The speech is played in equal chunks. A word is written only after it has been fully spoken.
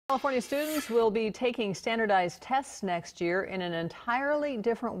California students will be taking standardized tests next year in an entirely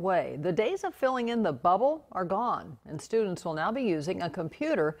different way. The days of filling in the bubble are gone, and students will now be using a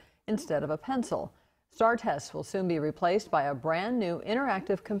computer instead of a pencil. STAAR tests will soon be replaced by a brand new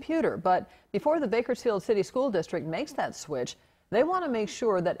interactive computer. But before the Bakersfield City School District makes that switch, they want to make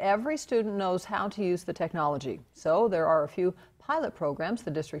sure that every student knows how to use the technology. So there are a few pilot programs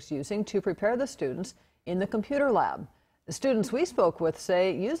the district's using to prepare the students in the computer lab. The students we spoke with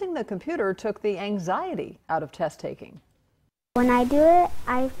say using the computer took the anxiety out of test taking. When I do it,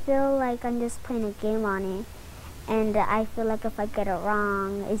 I feel like I'm just playing a game on it, and I feel like if I get it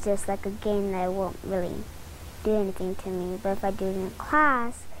wrong, it's just like a game that won't really do anything to me. But if I do it in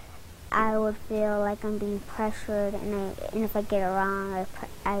class, I would feel like I'm being pressured, and if I get it wrong,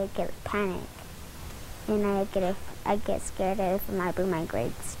 I get panic, and I get scared if I might bring my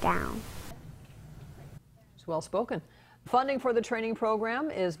grades down. It's well spoken. Funding for the training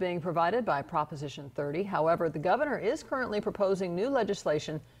program is being provided by Proposition 30. However, the governor is currently proposing new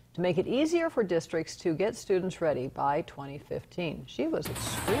legislation to make it easier for districts to get students ready by 2015. She was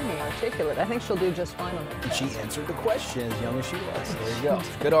extremely articulate. I think she'll do just fine on it. She answered the question as young as she was. There you go.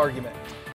 Good argument.